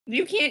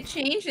You can't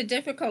change the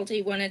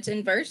difficulty when it's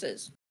in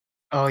versus.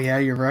 Oh yeah,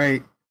 you're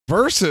right.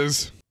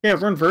 Versus? Yeah,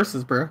 we're in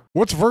versus, bro.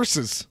 What's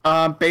versus?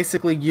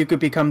 Basically, you could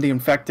become the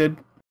infected.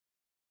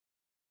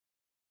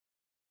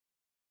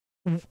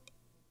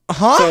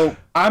 Huh? So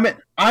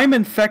I'm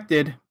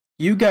infected.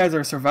 You guys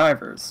are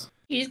survivors.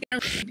 He's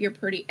gonna rip your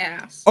pretty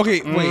ass.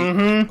 Okay,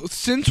 wait.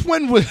 Since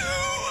when was?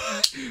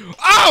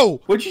 Ow!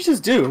 What'd you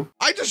just do?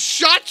 I just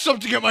shot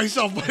something at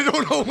myself, but I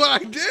don't know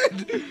what I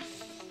did.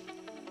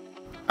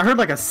 I heard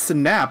like a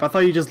snap. I thought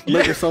you just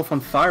lit yourself on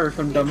fire or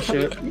some dumb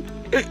shit.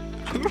 I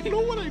don't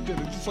know what I did.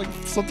 It's just like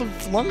something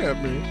flung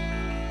at me.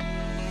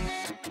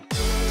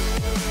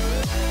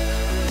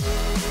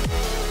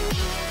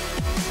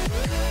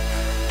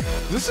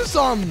 This is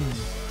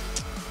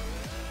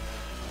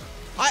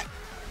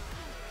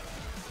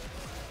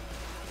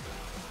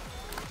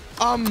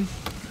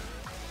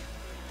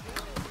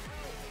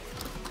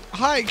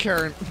Hi,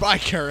 Karen. Bye,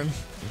 Karen.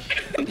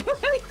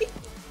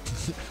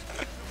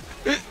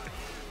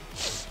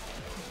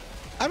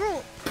 I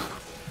don't.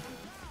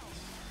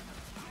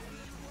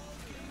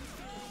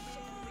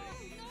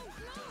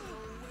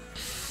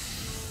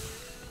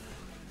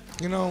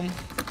 You know.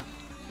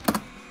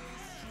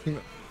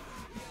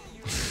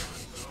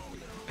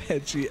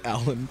 Edgy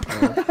Allen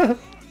Poe.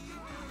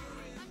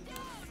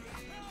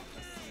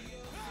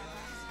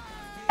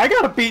 I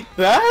gotta beat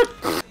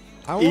that.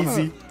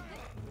 Easy.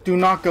 Do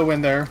not go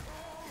in there.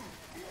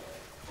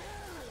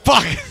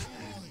 Fuck!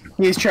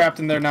 He's trapped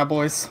in there now,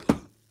 boys.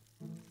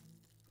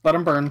 Let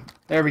him burn.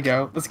 There we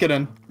go. Let's get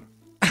in.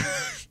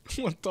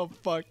 What the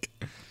fuck?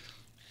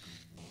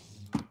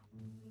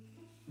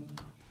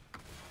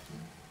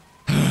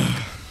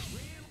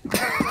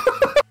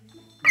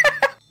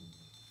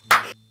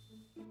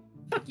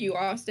 Fuck you,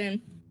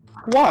 Austin.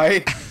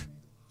 Why?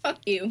 Fuck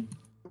you.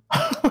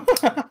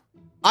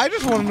 I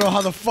just want to know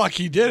how the fuck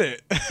he did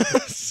it.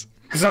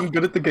 Because I'm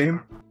good at the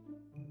game.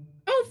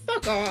 Oh,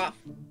 fuck off.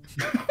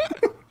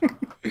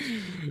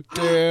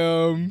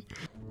 Damn.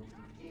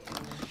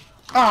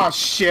 Oh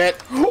shit.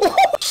 Oh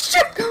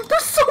shit!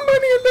 There's so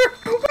many in there!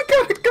 We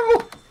gotta go!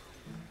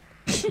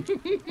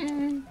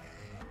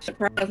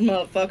 Surprise,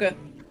 motherfucker.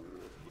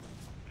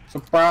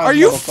 Surprise, Are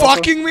you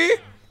fucking me?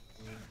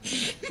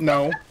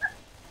 No.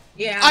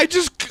 Yeah.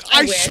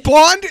 I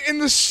spawned in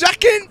the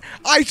second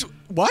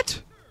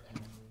what?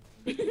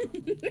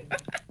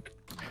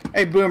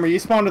 Hey, Boomer, you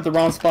spawned at the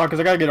wrong spot because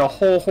I gotta get a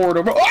whole horde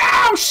over.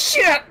 Oh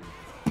shit!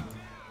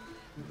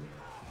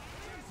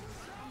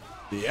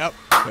 Yep,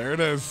 there it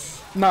is.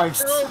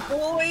 Nice. Oh,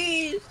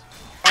 boys.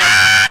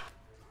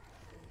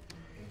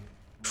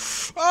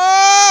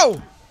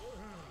 Oh!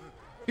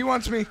 He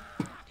wants me.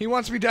 He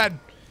wants me dead.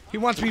 He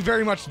wants me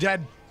very much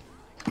dead.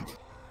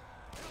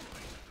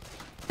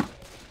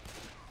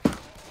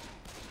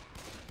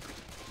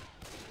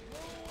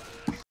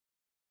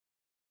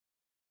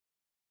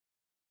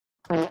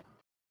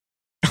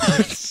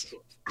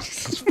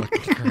 Jesus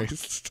fucking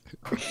Christ.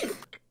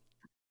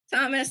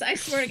 Thomas, I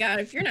swear to God,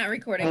 if you're not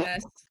recording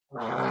this.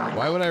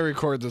 Why would I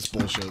record this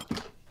bullshit?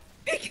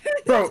 Because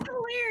Bro. it's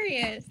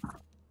hilarious.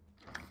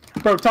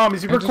 Bro,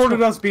 Thomas, you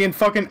recorded us being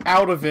fucking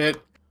out of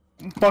it,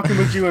 fucking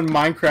with you in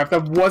Minecraft.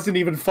 That wasn't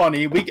even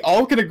funny. We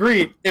all can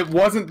agree it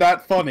wasn't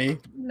that funny.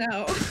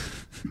 No.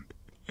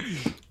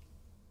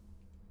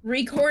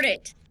 Record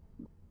it.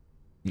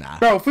 Nah.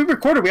 Bro, if we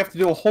record it, we have to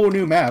do a whole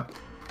new map.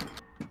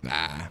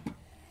 Nah.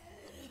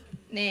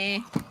 Nah.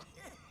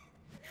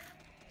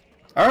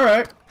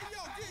 Alright.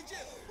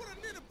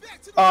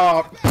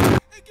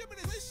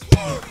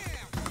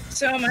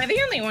 So am I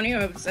the only one who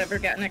has ever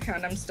gotten a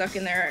condom stuck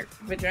in their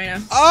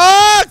vagina?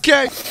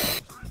 Okay.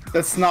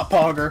 That's not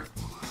Pogger.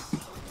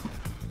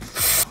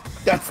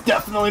 That's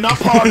definitely not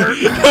Pogger.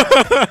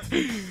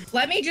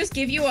 Let me just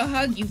give you a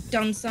hug, you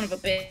dumb son of a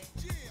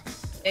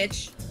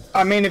bitch.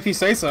 I mean, if you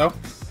say so.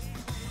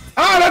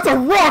 Ah, that's a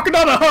rock,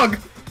 not a hug!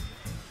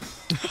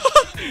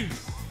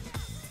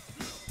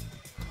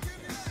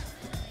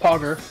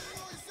 Pogger.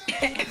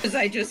 As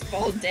I just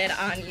fall dead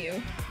on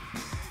you.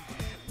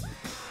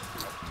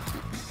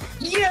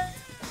 Yeah!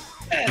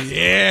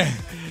 Yeah.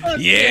 Fuck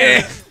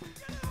Yeah.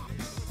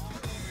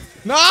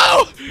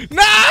 No!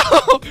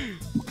 No!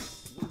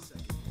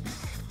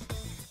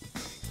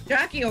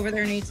 Jockey over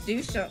there needs to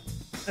do so.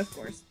 Of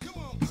course.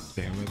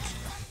 Damn it.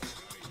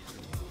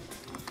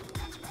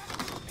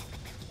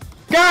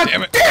 God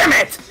Damn it. damn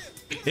it!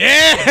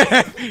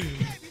 Yeah!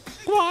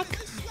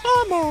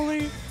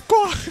 Guacamole.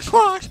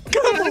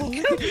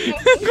 Guacamole.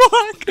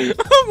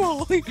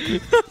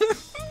 Guacamole.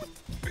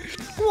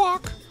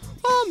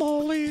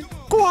 Guacamole.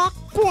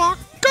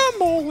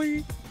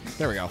 Guacamole.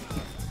 There we go.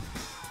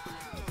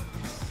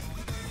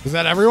 Is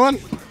that everyone?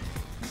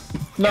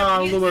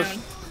 No, He's Lewis.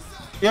 down.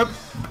 Yep.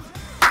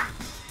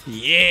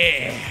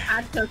 Yeah.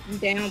 I took you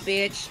down,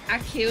 bitch. I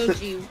killed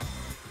you.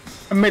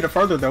 I made it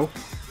farther though.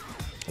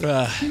 You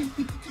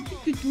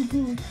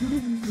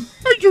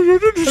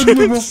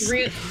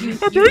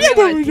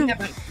realize you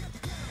haven't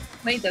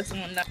played this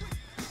one though.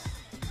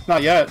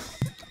 Not yet.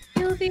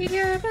 You'll be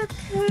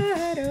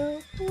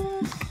avocado.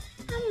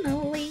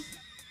 Guacamole.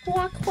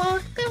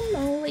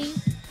 Guacamole.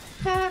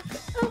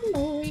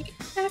 Guacamole.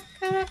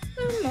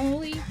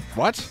 Guacamole.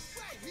 What?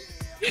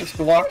 Just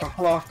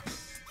glock.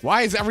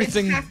 Why is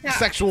everything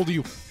sexual to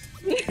you?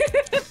 What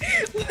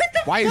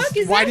the Why fuck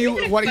is why that do you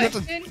even a why do you have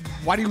to question?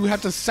 why do you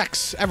have to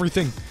sex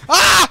everything?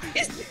 Ah!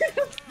 Is that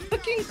a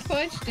fucking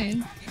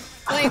question?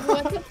 Like,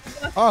 what the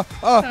fuck?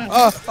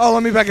 Oh,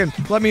 let me back in.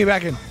 Let me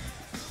back in.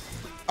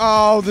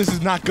 Oh, this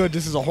is not good.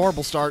 This is a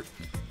horrible start.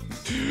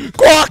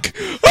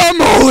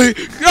 Guacamole!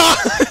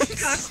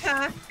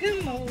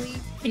 Guacamole.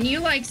 Can you,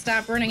 like,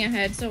 stop running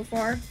ahead so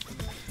far?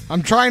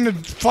 I'm trying to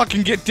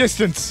fucking get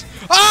distance.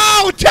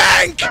 Oh,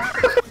 tank!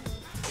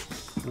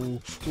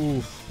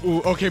 Ooh.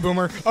 Okay,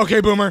 boomer.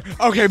 Okay, boomer.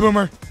 Okay,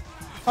 boomer.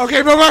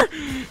 Okay, boomer.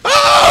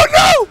 Oh,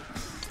 no!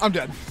 I'm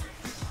dead.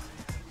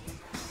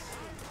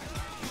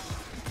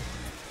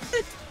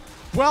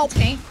 Well,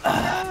 Tank?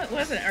 No, it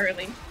wasn't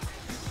early.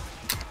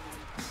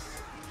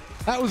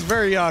 that was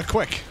very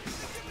quick.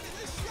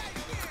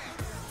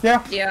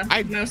 Yeah. Yeah,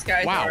 most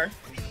guys wow. are.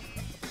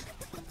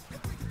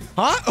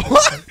 Huh?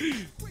 What?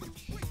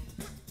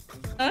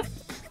 Huh?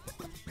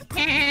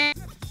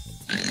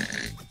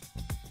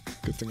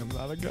 Good thing I'm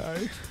not a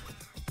guy.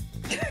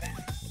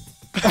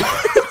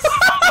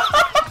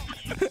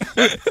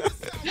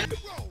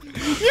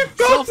 You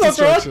got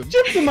something.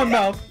 Chips in my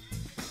mouth.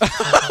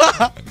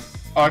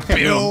 Oh, I can't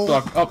Bill,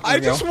 move. Oh, I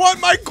just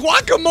want my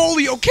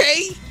guacamole,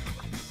 okay?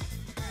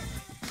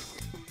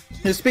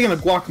 Hey, speaking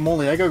of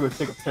guacamole, I gotta go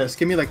take a piss.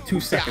 Give me like 2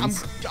 Yeah,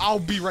 seconds. I'll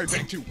be right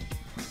back too.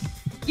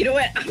 You know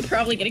what? I'm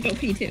probably gonna go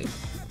pee too.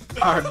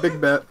 Alright,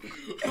 big bet.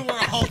 We're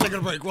all taking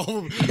a break.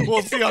 We'll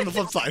see you on the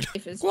flip side.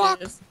 If it's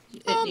just,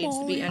 it needs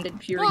to be ended,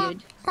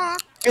 period.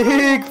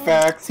 Big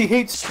facts. He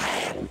hates.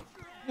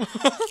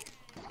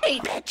 Hey,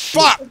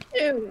 Fuck!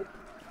 too.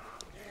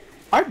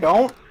 I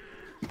don't.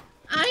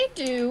 I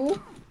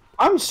do.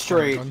 I'm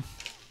straight.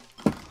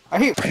 I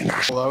hate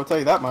though, I'll tell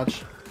you that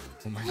much.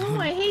 Oh my No, god.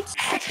 I hate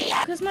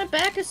because my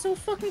back is so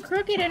fucking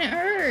crooked and it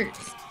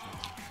hurts.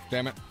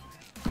 Damn it.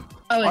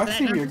 Oh, I is that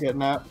see what you're not?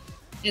 getting at.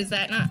 Is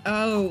that not?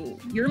 Oh,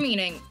 you're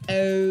meaning.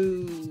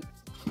 Oh.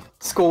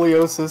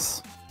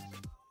 Scoliosis.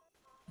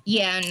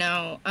 Yeah,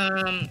 no.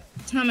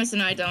 Thomas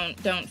and I don't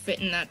fit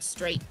in that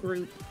straight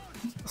group.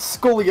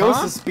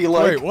 Scoliosis be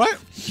like. Wait, what?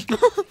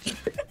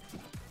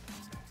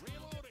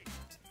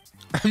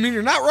 I mean,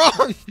 you're not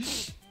wrong.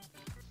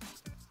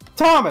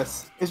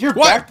 Thomas, is your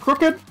What? back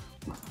crooked?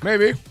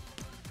 Maybe.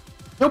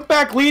 Your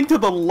back lean to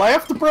the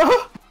left,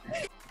 bruh?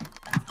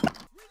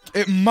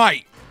 It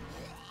might.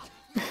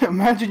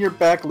 Imagine your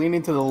back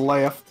leaning to the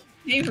left.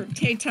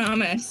 Hey,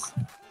 Thomas.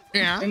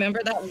 Yeah.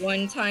 Remember that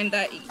one time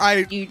that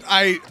you?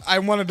 I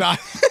want to die.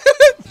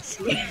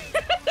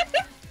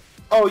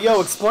 Oh, yo,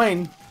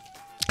 explain.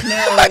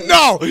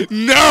 No.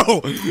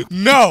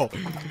 No.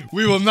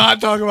 We will not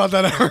talk about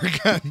that ever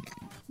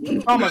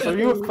again. Thomas, are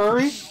you a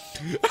furry?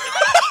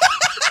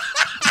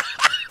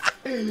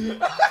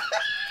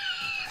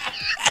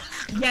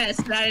 Yes,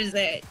 that is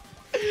it.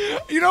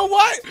 You know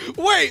what?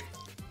 Wait.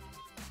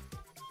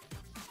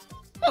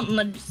 On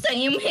the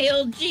same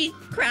hill, G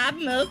crab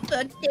milk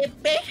the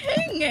dip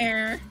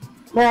hanger.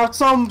 Now,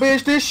 some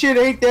bitch, this shit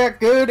ain't that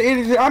good.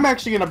 I'm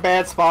actually in a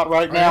bad spot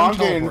right now. I'm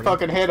getting teleporting.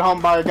 fucking head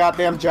hung by a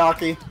goddamn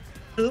jockey.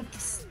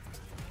 Oops.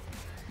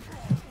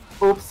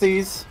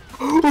 Oopsies.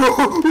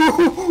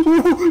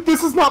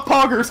 This is not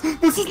poggers.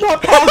 This is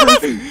not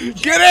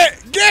poggers. Get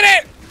it!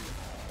 Get it!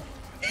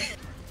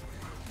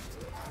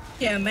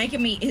 Yeah, make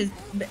him eat his.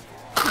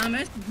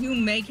 Thomas, you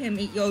make him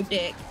eat your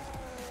dick.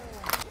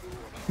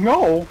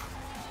 No.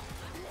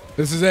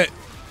 This is it.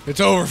 It's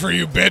over for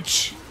you,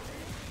 bitch.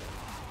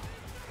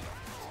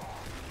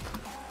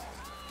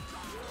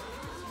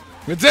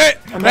 That's it.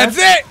 That's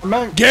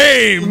it.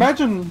 Game.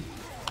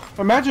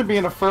 Imagine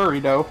being a furry,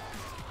 though.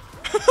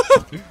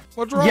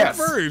 What's wrong Yes.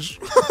 with furries?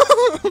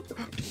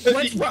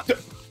 What's wrong?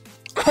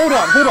 Hold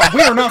on.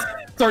 We are not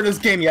starting this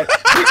game yet.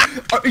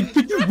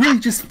 Did you really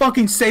just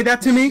fucking say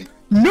that to me?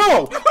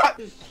 No!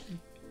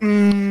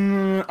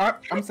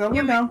 I'm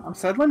settling down. I'm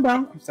settling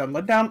down.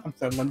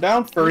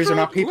 Furries are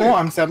not people.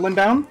 I'm settling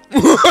down.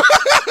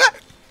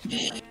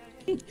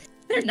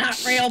 They're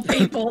not real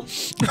people.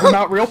 They're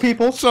not real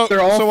people. So-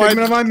 They're all so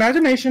figment of my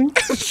imagination.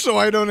 So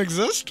I don't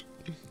exist?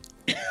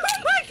 Oh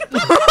my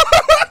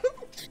god!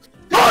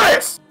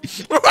 Nice!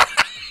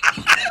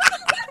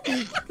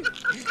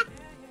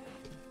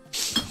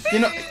 You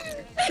know,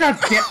 God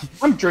damn,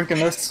 I'm drinking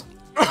this.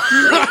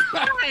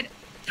 God.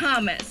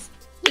 Thomas,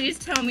 please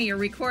tell me you're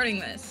recording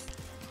this.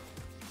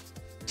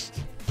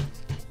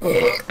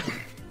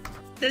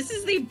 This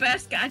is the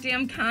best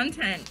goddamn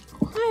content.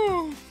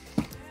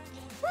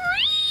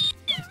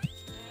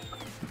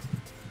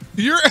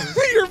 Your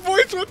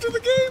voice went to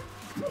the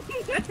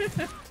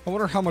game? I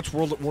wonder how much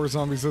World at War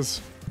Zombies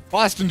is.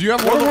 Austin, do you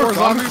have World at War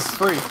Zombies?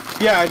 Free.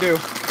 Yeah, I do.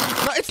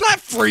 No, it's not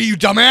free, you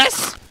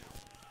dumbass!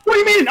 What do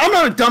you mean? I'm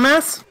not a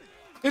dumbass.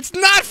 It's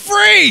not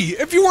free!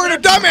 If you weren't a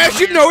dumbass,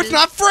 you'd know it's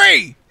not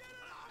free!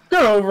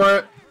 Get over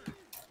it.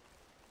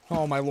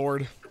 Oh my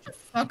lord.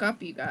 Fuck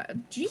up, you guys.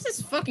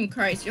 Jesus fucking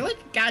Christ, you're like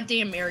a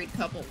goddamn married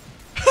couple.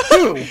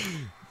 Who?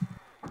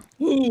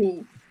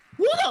 Who?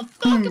 Who the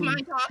fuck am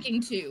I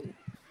talking to?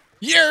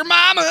 Your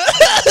mama.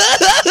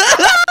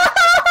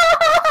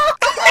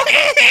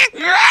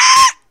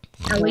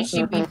 At least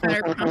she'd be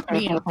better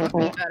company and fuck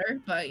me better,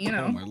 but you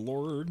know. Oh my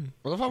lord.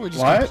 What if we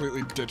just What?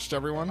 completely ditched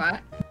everyone?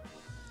 What?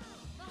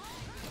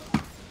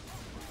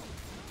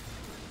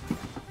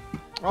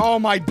 Oh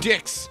my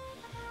dicks.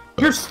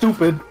 You're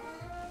stupid.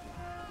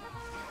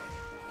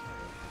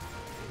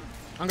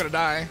 I'm gonna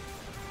die.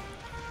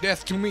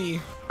 Death to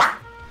me.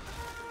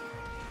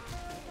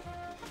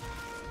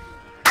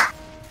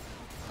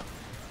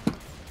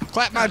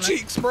 Clap my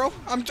cheeks, bro.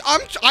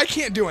 I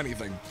can't do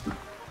anything.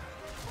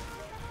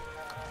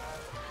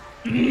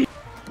 Yeah,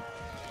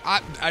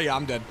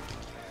 I'm dead.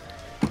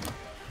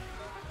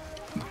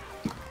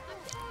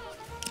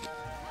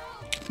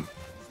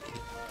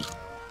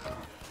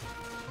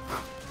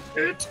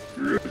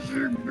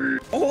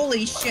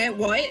 Holy shit,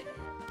 what?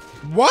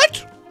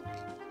 What?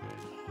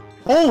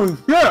 Holy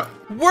shit!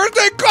 Where'd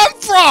they come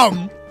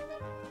from?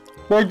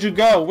 Where'd you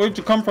go? Where'd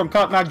you come from,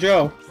 Cotton Eye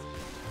Joe?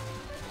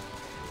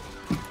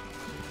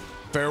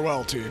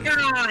 Farewell, team.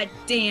 God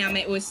damn,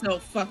 it was so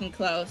fucking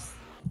close.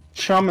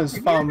 Chum is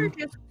Have you ever fun.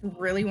 just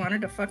really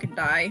wanted to fucking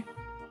die?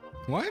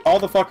 What? All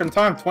the fucking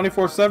time.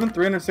 24/7,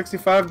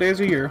 365 days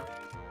a year.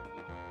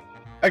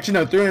 Actually,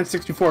 no,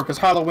 364, because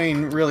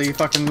Halloween really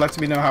fucking lets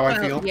me know how I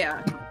feel.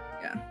 Yeah.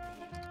 Yeah.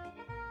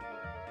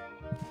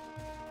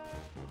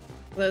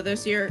 Although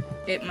this year,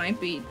 it might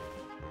be...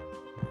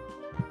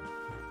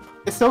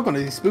 It's still gonna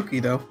be spooky,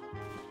 though.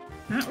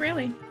 Not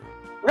really.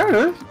 Yeah, it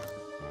is.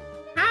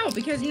 How?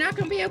 Because you're not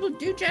gonna be able to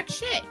do jack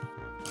shit.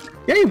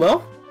 Yeah, you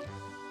will.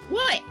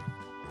 What?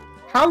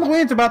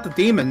 Halloween's about the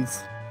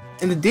demons.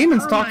 And the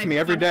demons talk my to me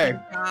every day.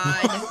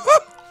 fucking God.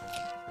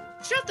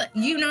 Shut the...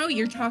 You know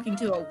you're talking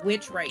to a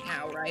witch right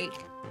now, right?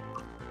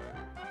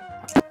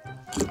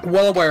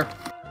 Well aware.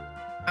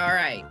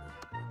 Alright.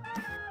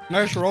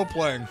 Nice role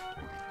playing.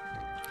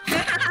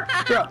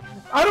 Yeah,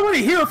 I don't want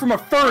to hear it from a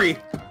furry.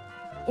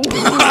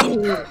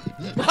 Ooh.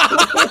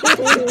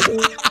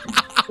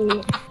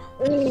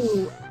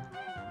 Ooh.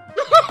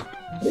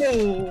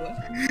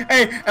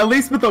 Hey, at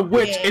least with a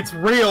witch, Yeah. it's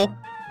real.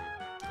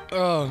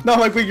 Oh. Not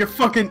like with your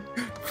fucking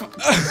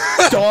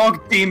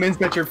dog demons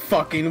that you're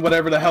fucking,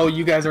 whatever the hell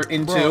you guys are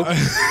into. Bro.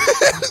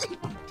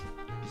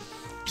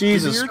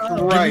 Jesus Give me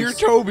your Christ.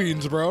 toe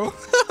beans, bro.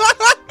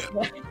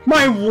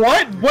 My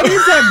what? What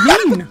does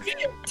that mean?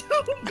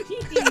 Toe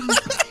beans.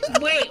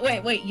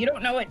 Wait. You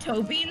don't know what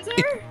toe beans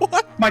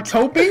are? My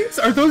toe beans?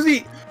 Are those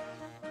the...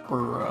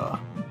 Bruh.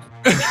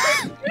 You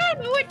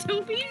don't know what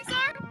toe beans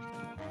are?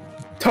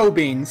 Toe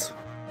beans.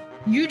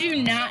 You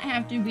do not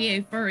have to be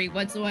a furry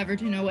whatsoever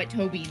to know what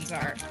toe beans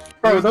are.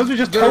 Bro, those are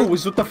just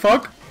toes. What the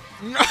fuck?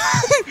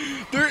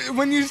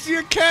 When you see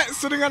a cat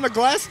sitting on a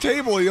glass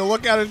table, you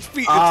look at its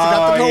feet. It's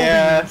got the toe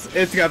yes. beans.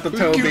 It's got the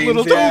toe Cute beans.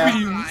 little Yeah. toe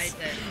beans.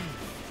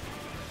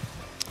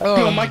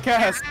 Yo, my cat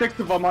has 6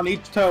 of them on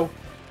each toe.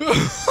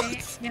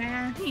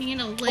 Yeah, you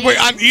know, Wait,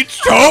 on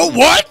each toe?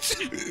 What?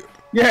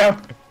 Yeah.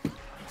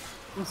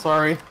 I'm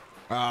sorry.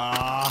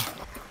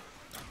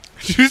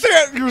 Did you say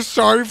you're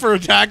sorry for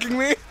attacking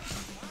me?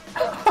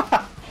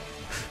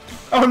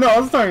 Oh no, I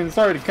was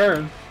sorry to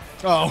Karin.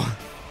 Oh.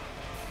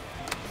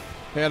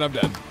 And I'm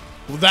dead.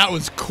 Well, that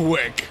was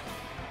quick.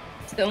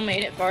 Still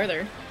made it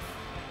farther.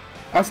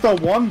 I still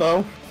won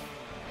though.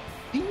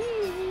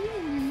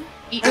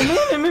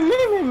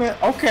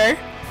 Okay.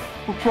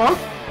 Well,